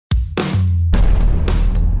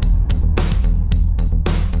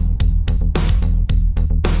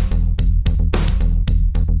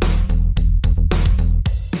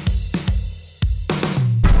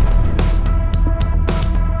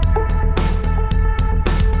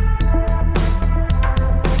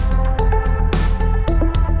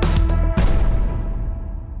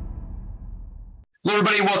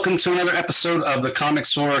everybody. Welcome to another episode of The Comic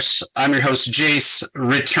Source. I'm your host, Jace,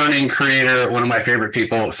 returning creator, one of my favorite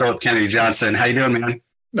people, Phillip Kennedy Johnson. How you doing, man?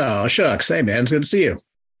 Oh, shucks. Hey, man. It's good to see you.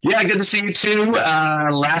 Yeah, good to see you, too.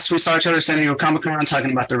 Last we saw each other at San Diego Comic-Con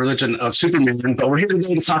talking about the religion of Superman, but we're here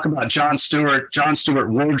today to talk about John Stewart,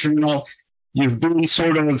 War Journal. You've been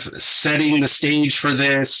sort of setting the stage for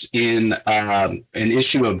this in an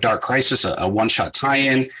issue of Dark Crisis, a one-shot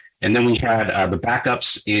tie-in. And then we had the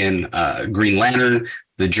backups in Green Lantern,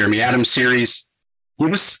 the Jeremy Adams series.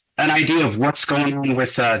 Give us an idea of what's going on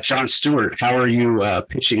with John Stewart. How are you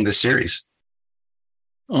pitching the series?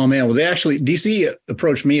 Oh, man. Well, DC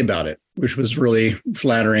approached me about it, which was really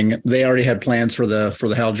flattering. They already had plans for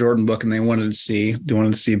the Hal Jordan book, and they wanted to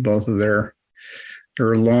see both of their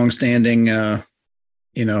longstanding,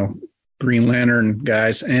 Green Lantern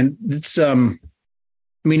guys. And it's,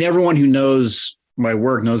 everyone who knows my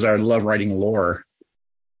work knows I love writing lore,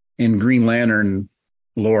 and Green Lantern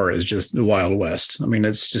lore is just the Wild West.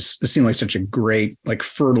 It seemed like such a great,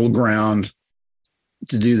 fertile ground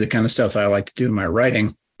to do the kind of stuff that I like to do in my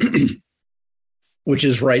writing, which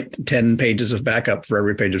is write 10 pages of backup for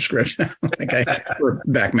every page of script, or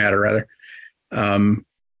back matter rather. And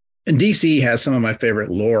DC has some of my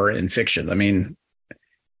favorite lore in fiction.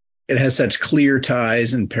 It has such clear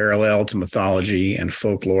ties and parallel to mythology and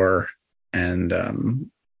folklore. And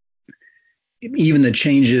even the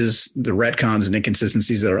changes, the retcons and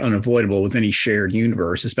inconsistencies that are unavoidable with any shared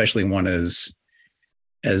universe, especially one as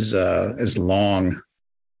long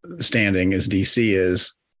standing as DC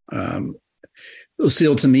is, those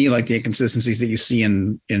feel to me like the inconsistencies that you see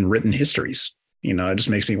in written histories. It just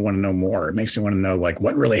makes me want to know more. It makes me want to know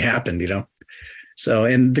what really happened. So,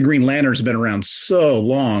 and the Green Lanterns have been around so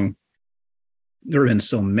long. There have been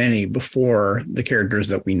so many before the characters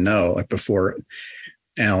that we know, before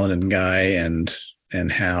Alan and Guy and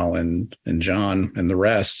Hal and John and the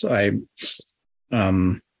rest. It's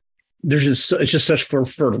just such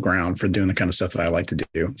fertile ground for doing the kind of stuff that I like to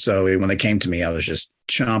do. So when they came to me, I was just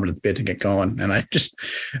chomping at the bit to get going, and I just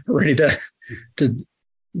ready to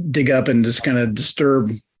dig up and just kind of disturb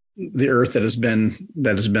the earth that has been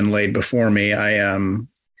laid before me.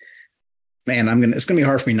 It's gonna be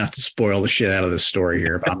hard for me not to spoil the shit out of this story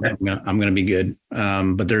here. I'm gonna be good.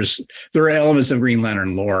 But there are elements of Green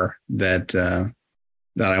Lantern lore that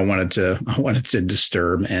I wanted to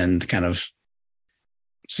disturb and kind of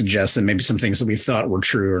suggest that maybe some things that we thought were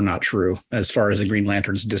true are not true as far as the Green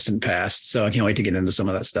Lantern's distant past. So I can't wait to get into some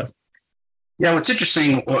of that stuff. Yeah, what's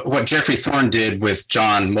interesting, what Geoffrey Thorne did with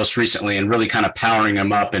John most recently, and really kind of powering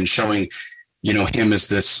him up and showing, him as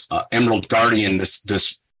this Emerald Guardian,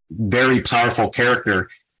 this very powerful character.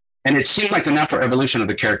 And it seemed like the natural evolution of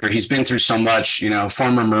the character. He's been through so much,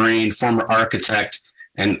 former Marine, former architect,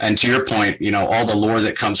 and to your point, all the lore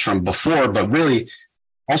that comes from before, but really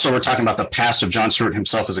also we're talking about the past of John Stewart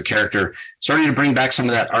himself as a character, starting to bring back some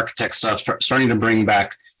of that architect stuff, starting to bring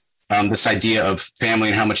back this idea of family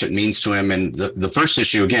and how much it means to him. And the first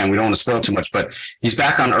issue, again, we don't want to spoil too much, but he's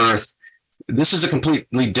back on Earth. This is a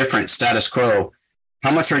completely different status quo.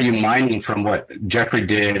 How much are you mining from what Geoffrey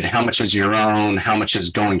did? How much is your own? How much is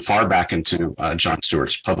going far back into John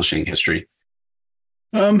Stewart's publishing history?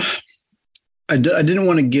 I didn't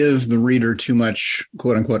want to give the reader too much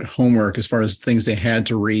quote unquote homework as far as things they had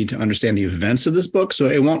to read to understand the events of this book. So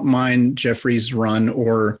I won't mind Geoffrey's run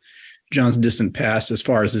or John's distant past as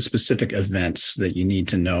far as the specific events that you need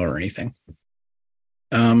to know or anything.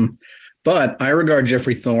 But I regard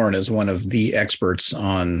Geoffrey Thorne as one of the experts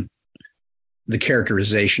on the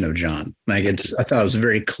characterization of John. I thought it was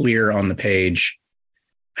very clear on the page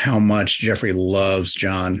how much Geoffrey loves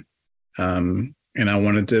John. And I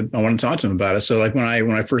wanted to talk to him about it. So when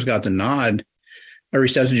I first got the nod, I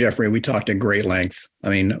reached out to Geoffrey. We talked at great length.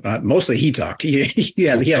 Mostly he talked. He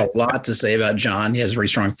had a lot to say about John. He has very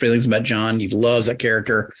strong feelings about John. He loves that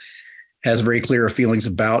character, has very clear feelings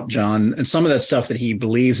about John. And some of that stuff that he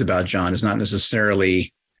believes about John is not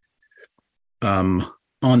necessarily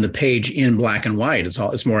on the page in black and white.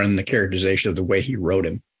 It's more in the characterization of the way he wrote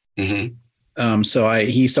him. Mm-hmm.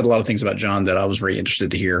 He said a lot of things about John that I was very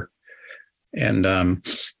interested to hear, and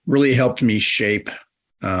really helped me shape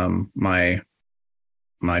my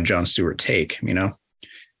John Stewart take,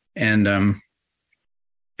 and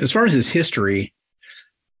as far as his history,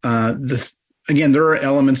 again, there are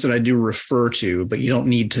elements that I do refer to, but you don't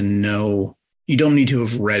need to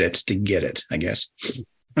have read it to get it, I guess.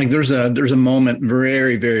 There's a moment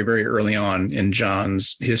very, very, very early on in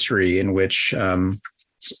John's history in which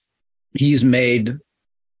he's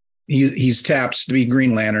tapped to be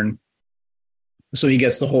Green Lantern. So he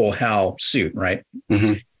gets the whole Hal suit, right?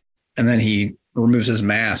 Mm-hmm. And then he removes his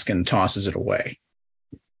mask and tosses it away.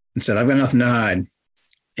 and said, "I've got nothing to hide."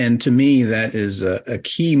 And to me, that is a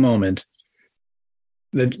key moment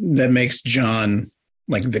that makes John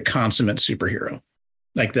like the consummate superhero.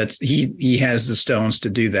 Like that's he has the stones to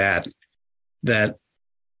do that. That,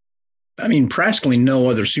 I mean, practically no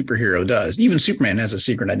other superhero does. Even Superman has a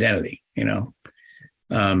secret identity, you know.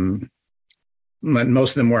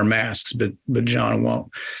 Most of them wear masks, but John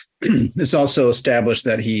won't. It's also established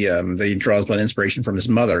that he draws a lot of inspiration from his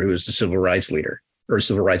mother, who is the civil rights leader, or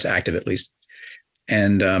civil rights active at least.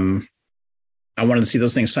 And I wanted to see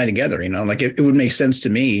those things tied together. You know, like it would make sense to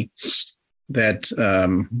me that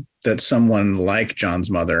that someone like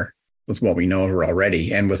John's mother, with what we know of her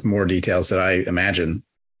already, and with more details that I imagine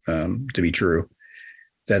to be true,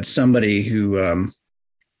 that somebody who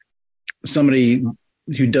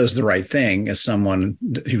does the right thing is someone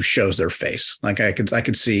who shows their face. Like I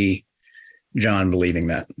could see John believing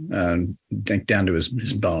that, down to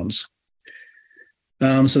his bones.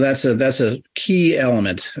 So that's a key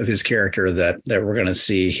element of his character that we're going to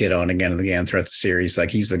see hit on again and again throughout the series.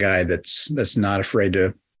 Like he's the guy that's not afraid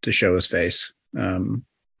to show his face.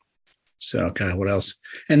 So God, what else?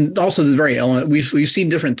 And also the very element, we've seen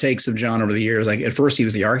different takes of John over the years. Like at first he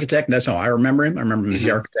was the architect. That's how I remember him. I remember him as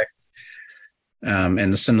the architect, and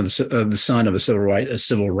the son of a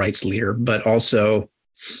civil rights leader. But also,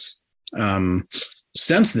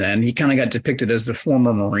 since then, he kind of got depicted as the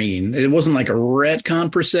former Marine. It wasn't like a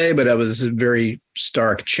retcon per se, but it was a very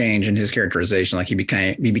stark change in his characterization. Like he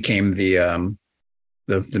became the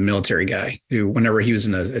military guy who, whenever he was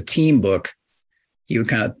in a team book, he would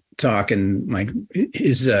kind of talk, and like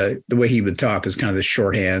his the way he would talk is kind of the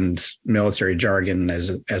shorthand military jargon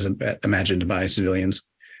as imagined by civilians,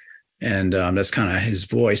 and that's kind of his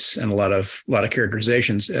voice and a lot of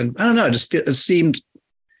characterizations. And I don't know, it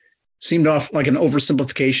seemed off like an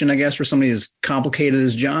oversimplification, I guess, for somebody as complicated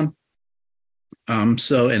as John.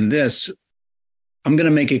 So in this, I'm going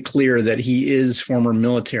to make it clear that he is former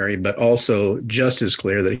military, but also just as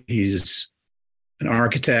clear that he's an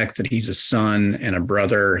architect, that he's a son and a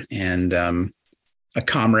brother, and a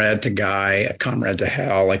comrade to Guy, a comrade to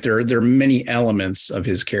Hal. Like there are many elements of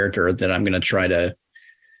his character that I'm going to try to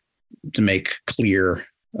make clear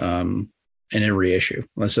in every issue.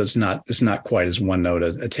 So it's not quite as one note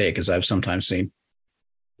a take as I've sometimes seen.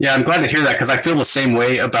 Yeah, I'm glad to hear that, because I feel the same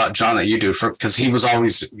way about John that you do. Because he was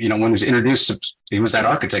always, when he was introduced, he was that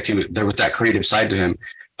architect. There was that creative side to him.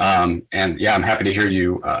 And yeah, I'm happy to hear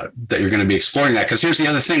you that you're going to be exploring that. Because here's the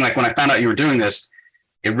other thing: like when I found out you were doing this,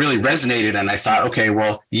 it really resonated, and I thought, okay,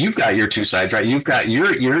 well, you've got your two sides, right? You're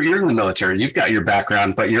in the military, you've got your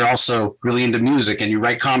background, but you're also really into music and you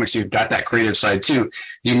write comics. You've got that creative side too.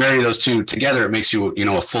 You marry those two together, it makes you,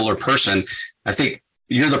 a fuller person. I think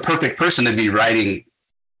you're the perfect person to be writing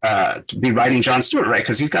John Stewart, right?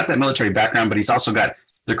 Because he's got that military background, but he's also got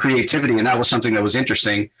the creativity, and that was something that was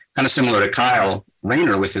interesting, kind of similar to Kyle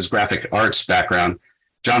Rayner with his graphic arts background.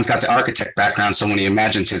 John's got the architect background, so when he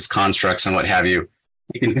imagines his constructs and what have you,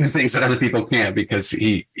 he can do things that other people can't because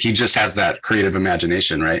he just has that creative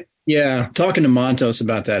imagination, right? Yeah, talking to Montos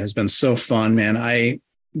about that has been so fun, man.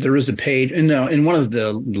 There is a page in one of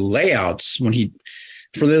the layouts when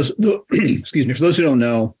for those who don't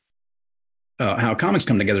know how comics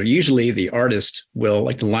come together, usually the artist will,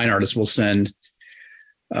 like the line artist will send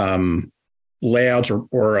layouts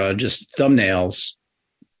or just thumbnails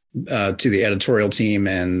to the editorial team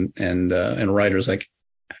and writers, like,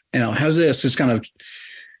 how's this? It's kind of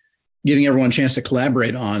giving everyone a chance to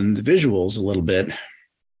collaborate on the visuals a little bit.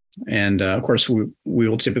 And of course, we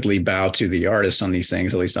will typically bow to the artist on these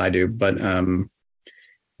things, at least I do. But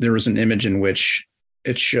there was an image in which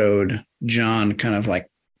it showed John kind of like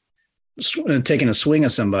taking a swing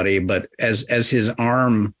at somebody, but as his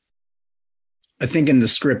arm, I think in the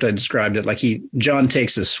script I described it like John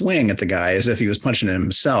takes a swing at the guy as if he was punching at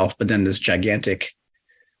himself, but then this gigantic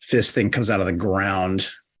fist thing comes out of the ground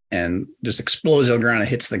and just explodes on the ground and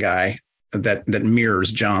hits the guy that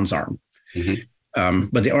mirrors John's arm. Mm-hmm.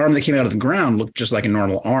 But the arm that came out of the ground looked just like a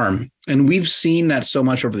normal arm. And we've seen that so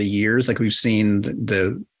much over the years. Like we've seen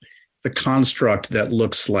the construct that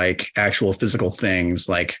looks like actual physical things,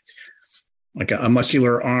 like a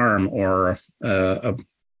muscular arm or a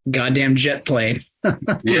goddamn jet plane.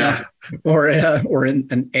 Yeah. or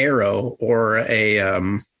an arrow or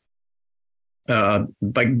a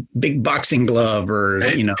big boxing glove or,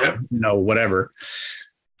 whatever.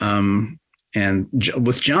 And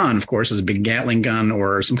with John, of course, is a big Gatling gun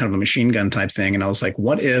or some kind of a machine gun type thing. And I was like,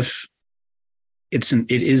 what if it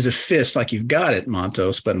is a fist like you've got it,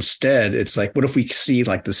 Montos, but instead it's like, what if we see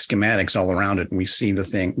like the schematics all around it and we see the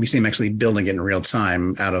thing, we see him actually building it in real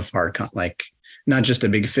time out of hard, like not just a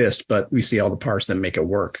big fist, but we see all the parts that make it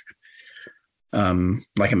work,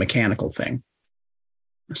 like a mechanical thing.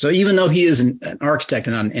 So even though he is an architect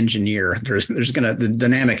and not an engineer, the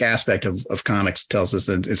dynamic aspect of comics tells us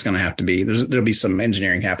that it's going to have to be, there'll be some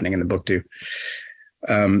engineering happening in the book too.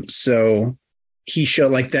 So he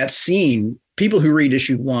showed like that scene. People who read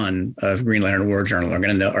issue 1 of Green Lantern War Journal are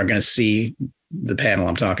going to see the panel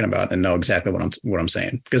I'm talking about and know exactly what I'm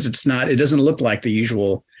saying, because it doesn't look like the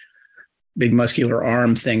usual big muscular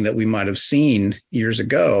arm thing that we might have seen years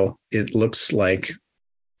ago. It looks like,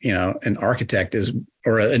 an architect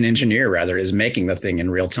or an engineer rather is making the thing in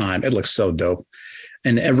real time. It looks so dope.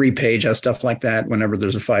 And every page has stuff like that whenever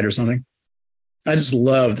there's a fight or something. I just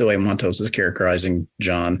love the way Montos is characterizing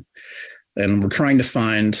John. And we're trying to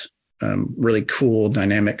find really cool,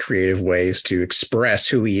 dynamic, creative ways to express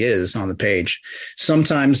who he is on the page.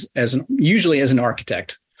 Sometimes usually as an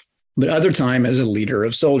architect, but other time as a leader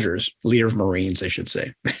of soldiers, leader of Marines, I should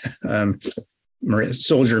say.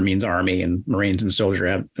 Soldier means army, and Marines and soldiers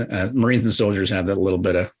have that little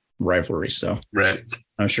bit of rivalry. So right.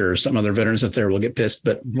 I'm sure some other veterans out there will get pissed,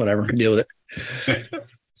 but whatever, deal with it.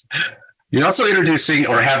 You're also introducing,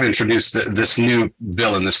 or have introduced, this new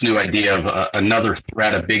villain, this new idea of another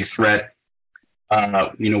threat, a big threat.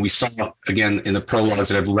 We saw again in the prologues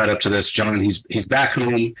that have led up to this. John, he's back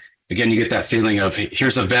home. Again, you get that feeling of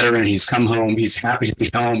here's a veteran. He's come home. He's happy to be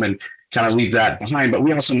home, and kind of leave that behind. But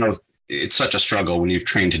we also know it's such a struggle when you've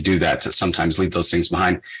trained to do that, to sometimes leave those things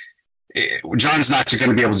behind. John's not going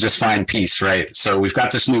to be able to just find peace, right? So we've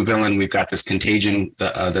got this new villain. We've got this contagion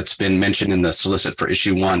that's been mentioned in the solicit for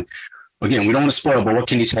issue 1. Again, we don't want to spoil, but what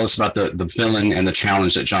can you tell us about the villain and the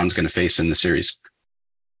challenge that John's going to face in the series?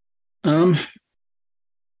 In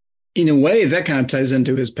a way, that kind of ties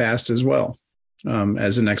into his past as well.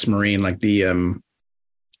 As an ex-Marine, like I'm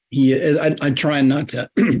trying not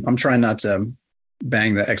to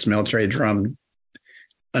bang the ex-military drum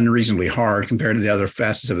unreasonably hard compared to the other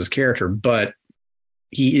facets of his character, but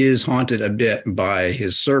he is haunted a bit by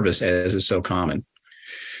his service, as is so common.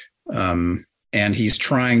 And he's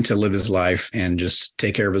trying to live his life and just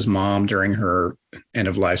take care of his mom during her end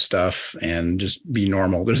of life stuff and just be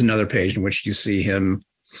normal. There's another page in which you see him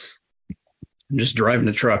just driving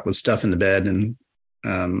a truck with stuff in the bed and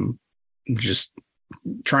just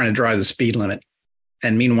trying to drive the speed limit.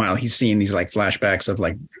 And meanwhile, he's seeing these like flashbacks of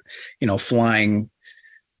like, flying,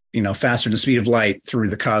 faster than the speed of light through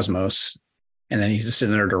the cosmos. And then he's just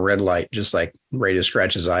sitting there at a red light, just like ready to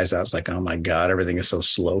scratch his eyes out. It's like, oh my God, everything is so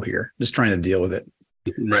slow here. Just trying to deal with it.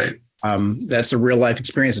 Right. That's a real life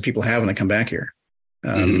experience that people have when they come back here.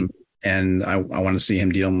 And I want to see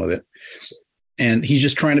him dealing with it. And he's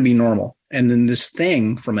just trying to be normal. And then this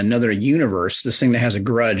thing from another universe, this thing that has a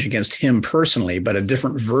grudge against him personally, but a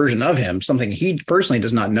different version of him, something he personally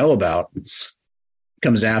does not know about,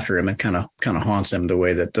 comes after him and kind of haunts him the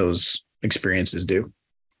way that those experiences do.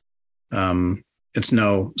 It's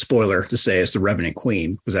no spoiler to say it's the Revenant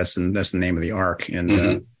Queen, because that's the name of the arc in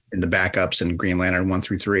the backups in Green Lantern 1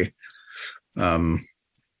 through 3.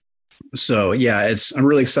 So yeah, I'm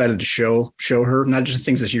really excited to show her not just the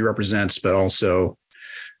things that she represents, but also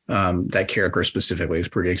that character specifically is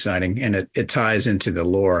pretty exciting, and it ties into the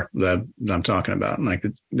lore that I'm talking about, and like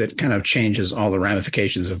that kind of changes all the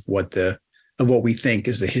ramifications of what we think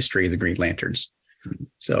is the history of the Green Lanterns.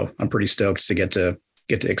 So I'm pretty stoked to get to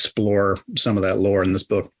explore some of that lore in this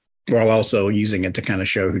book, while also using it to kind of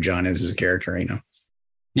show who John is as a character,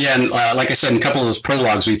 Yeah, and like I said, in a couple of those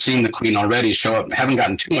prologues, we've seen the Queen already show up. Haven't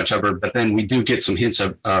gotten too much of her, but then we do get some hints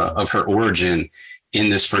of her origin in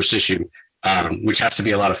this first issue, which has to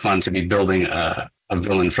be a lot of fun to be building a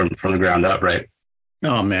villain from the ground up, right?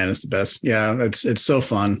 Oh man, it's the best. Yeah, it's so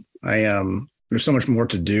fun. There's so much more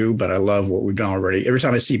to do, but I love what we've done already. Every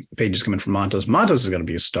time I see pages coming from Montos is going to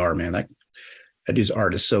be a star, man. That dude's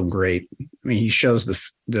art is so great. I mean, he shows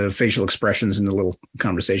the facial expressions in the little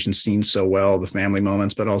conversation scenes so well, the family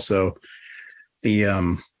moments, but also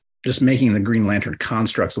the just making the Green Lantern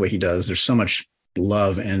constructs the way he does. There's so much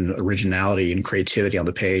love and originality and creativity on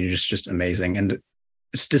the page. It's just amazing. And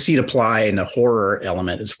to see it apply in a horror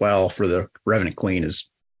element as well for the Revenant Queen is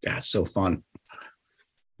so fun.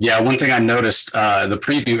 Yeah, one thing I noticed, the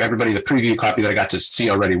preview copy that I got to see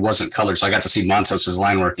already wasn't colored, so I got to see Montos's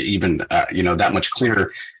line work even, that much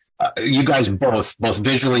clearer. You guys both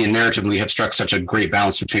visually and narratively have struck such a great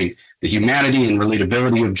balance between the humanity and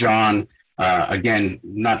relatability of John. Again,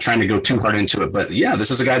 not trying to go too hard into it, but yeah, this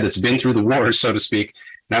is a guy that's been through the wars, so to speak.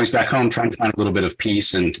 Now he's back home trying to find a little bit of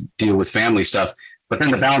peace and deal with family stuff. But then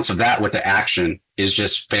the balance of that with the action is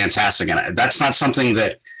just fantastic. And that's not something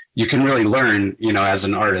that you can really learn, as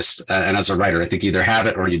an artist and as a writer. I think either have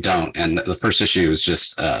it or you don't. And the first issue is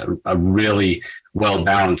just a really well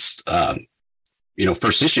balanced,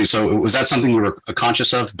 first issue. So was that something you were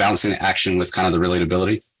conscious of, balancing the action with kind of the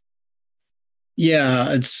relatability?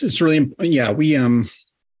 Yeah, it's really,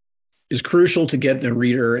 it's crucial to get the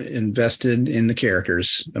reader invested in the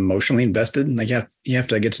characters, emotionally invested. Like you have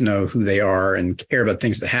to get to know who they are and care about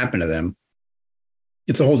things that happen to them.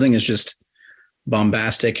 If the whole thing is just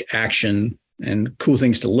bombastic action and cool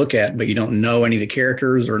things to look at, but you don't know any of the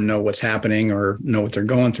characters or know what's happening or know what they're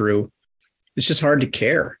going through, it's just hard to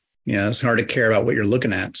care. It's hard to care about what you're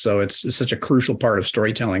looking at. So it's such a crucial part of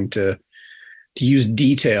storytelling to use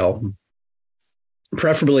detail,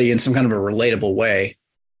 preferably in some kind of a relatable way,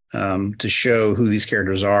 to show who these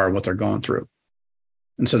characters are and what they're going through.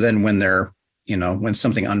 And so then when they're, when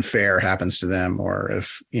something unfair happens to them, or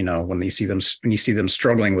if, when you see them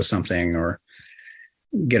struggling with something or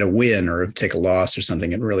get a win or take a loss or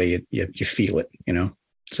something, it really, you feel it,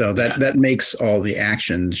 so that makes all the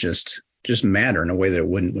actions just matter in a way that it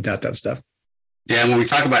wouldn't without that stuff. Yeah, when we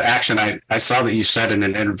talk about action, I saw that you said in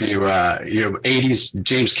an interview, 80s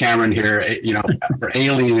James Cameron here, or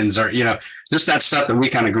aliens, or, just that stuff that we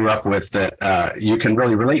kind of grew up with that you can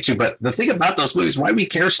really relate to. But the thing about those movies, why we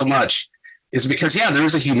care so much, is because, there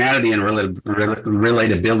is a humanity and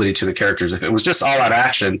relatability to the characters. If it was just all out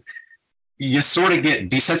action, you sort of get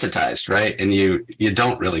desensitized, right? And you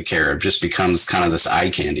don't really care. It just becomes kind of this eye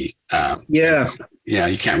candy. Yeah,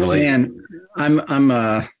 you can't relate. Man,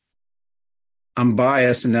 I'm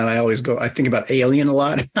biased in that I think about Alien a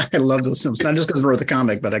lot. I love those films, not just because I wrote the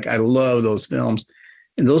comic, but I love those films.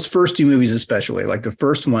 And those first two movies, especially, like the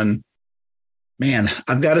first one, man,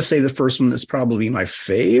 I've got to say the first one is probably my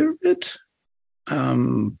favorite.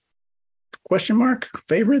 Question mark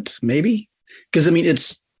favorite, maybe. Because I mean,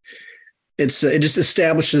 it just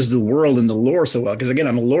establishes the world and the lore so well. Because again,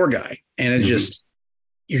 I'm a lore guy, and it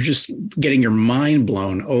you're just getting your mind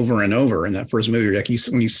blown over and over in that first movie. Like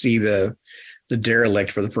when you see the derelict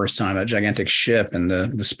for the first time, that gigantic ship, and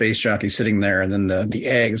the space jockey sitting there, and then the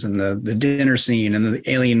eggs, and the dinner scene, and the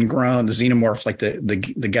alien ground, the xenomorph, like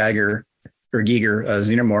the Geiger or Giger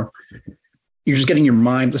xenomorph. You're just getting your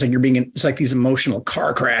mind. It's like it's like these emotional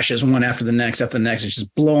car crashes, one after the next. It's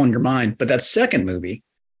just blowing your mind. But that second movie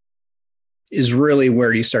is really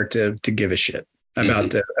where you start to give a shit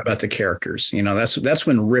about the characters. That's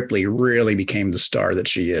when Ripley really became the star that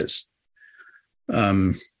she is.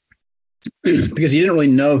 Because you didn't really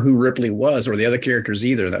know who Ripley was or the other characters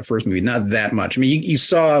either in that first movie, not that much. I mean, you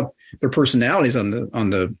saw their personalities on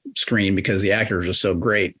the screen because the actors are so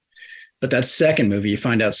great. But that second movie, you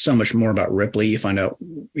find out so much more about Ripley. You find out,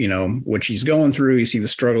 what she's going through. You see the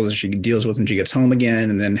struggles that she deals with when she gets home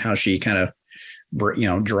again, and then how she kind of,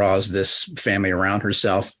 draws this family around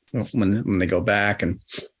herself when they go back, and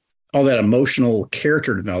all that emotional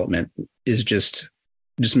character development is just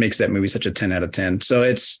makes that movie such a 10 out of 10. So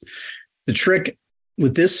it's the trick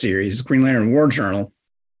with this series, Green Lantern War Journal,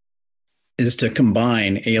 is to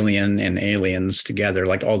combine Alien and Aliens together,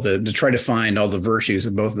 like to try to find all the virtues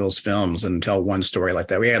of both of those films and tell one story like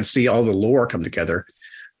that. We had to see all the lore come together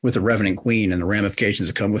with the Revenant Queen and the ramifications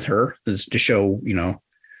that come with her, is to show,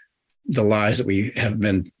 the lies that we have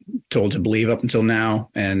been told to believe up until now,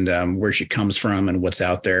 and where she comes from and what's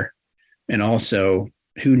out there. And also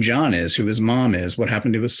who John is, who his mom is, what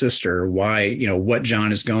happened to his sister, why, what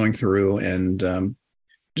John is going through, and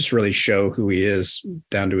just really show who he is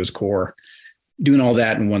down to his core. Doing all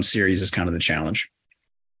that in one series is kind of the challenge.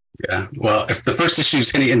 Yeah. Well, if the first issue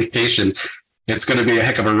is any indication, it's going to be a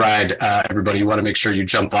heck of a ride. Everybody, you want to make sure you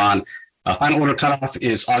jump on. Final order cutoff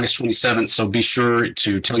is August 27th. So be sure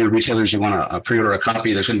to tell your retailers you want to pre-order a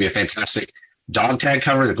copy. There's going to be a fantastic dog tag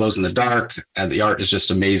cover that glows in the dark, and the art is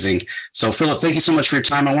just amazing. So Phillip, thank you so much for your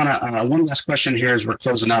time. I want to, one last question here as we're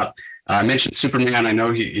closing up. I mentioned Superman. I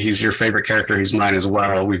know he's your favorite character. He's mine as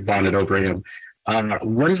well. We've bonded over him.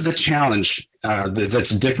 What is the challenge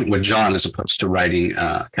that's different with John as opposed to writing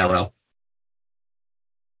Kal-El?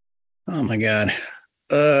 Oh my God.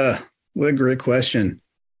 What a great question.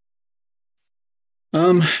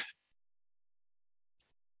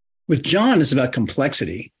 With John, it's about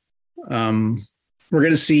complexity. We're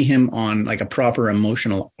going to see him on like a proper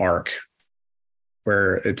emotional arc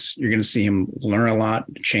where you're going to see him learn a lot,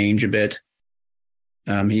 change a bit.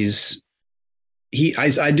 I do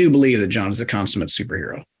believe that John is a consummate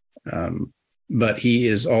superhero. But he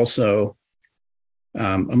is also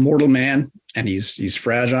a mortal man, and he's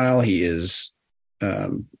fragile. He is,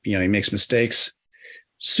 he makes mistakes.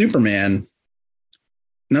 Superman,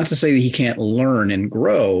 not to say that he can't learn and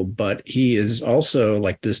grow, but he is also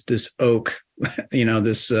like this oak,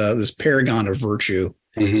 this paragon of virtue.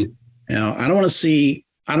 Mm-hmm. I don't want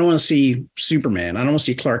to see Superman. I don't want to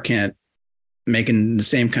see Clark Kent making the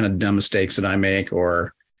same kind of dumb mistakes that I make,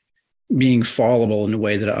 or being fallible in the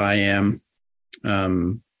way that I am. I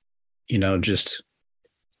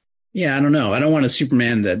don't know. I don't want a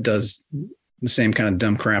Superman that does the same kind of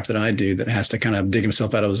dumb crap that I do, that has to kind of dig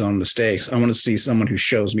himself out of his own mistakes. I want to see someone who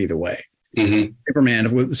shows me the way.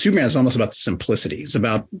 Mm-hmm. Superman is almost about the simplicity. It's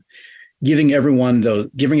about giving everyone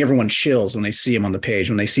chills when they see him on the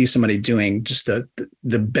page, when they see somebody doing just the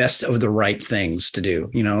best of the right things to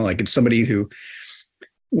do. Like it's somebody who,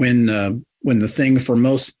 when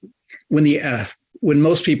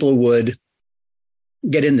most people would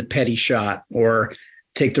get in the petty shot, or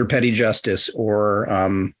take their petty justice, or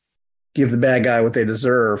give the bad guy what they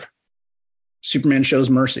deserve, Superman shows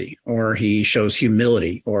mercy, or he shows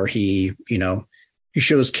humility, or he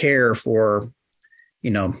shows care for,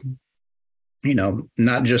 not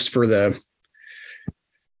just for the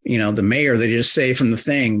mayor that you just say from the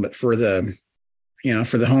thing, but for the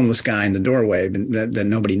homeless guy in the doorway that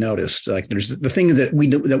nobody noticed. Like there's the thing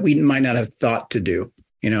that we might not have thought to do.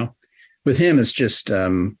 With him, it's just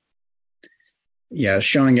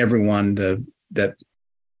showing everyone the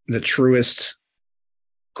truest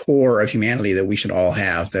core of humanity that we should all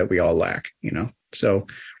have, that we all lack. So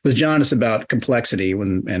with John, it's about complexity,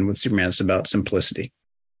 and with Superman, it's about simplicity.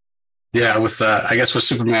 Yeah, with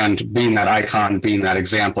Superman being that icon, being that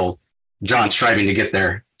example, John striving to get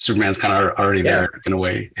there. Superman's kind of already there in a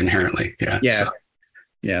way, inherently. Yeah,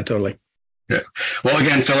 totally. Yeah. Well,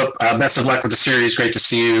 again, Philip, best of luck with the series. Great to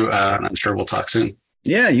see you. I'm sure we'll talk soon.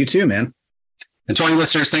 Yeah, you too, man. And to all you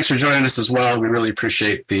listeners, thanks for joining us as well. We really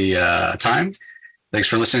appreciate the time. Thanks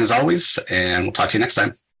for listening as always, and we'll talk to you next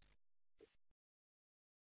time.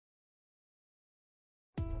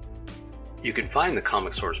 You can find the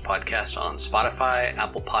Comic Source podcast on Spotify,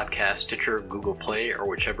 Apple Podcasts, Stitcher, Google Play, or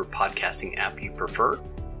whichever podcasting app you prefer.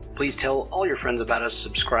 Please tell all your friends about us,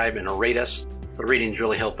 subscribe, and rate us. The ratings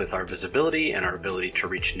really help with our visibility and our ability to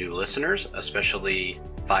reach new listeners, especially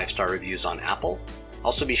 5-star reviews on Apple.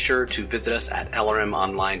 Also be sure to visit us at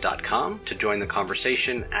lrmonline.com to join the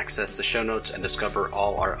conversation, access the show notes, and discover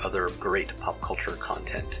all our other great pop culture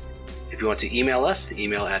content. If you want to email us, the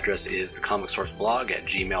email address is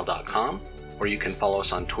thecomicsourceblog@gmail.com, or you can follow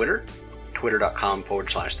us on Twitter,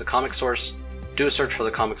 twitter.com/thecomicsource. Do a search for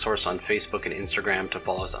The Comic Source on Facebook and Instagram to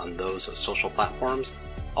follow us on those social platforms.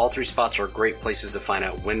 All 3 spots are great places to find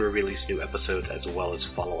out when we release new episodes, as well as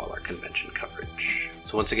follow all our convention coverage.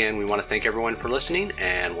 So once again, we want to thank everyone for listening,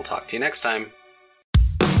 and we'll talk to you next time.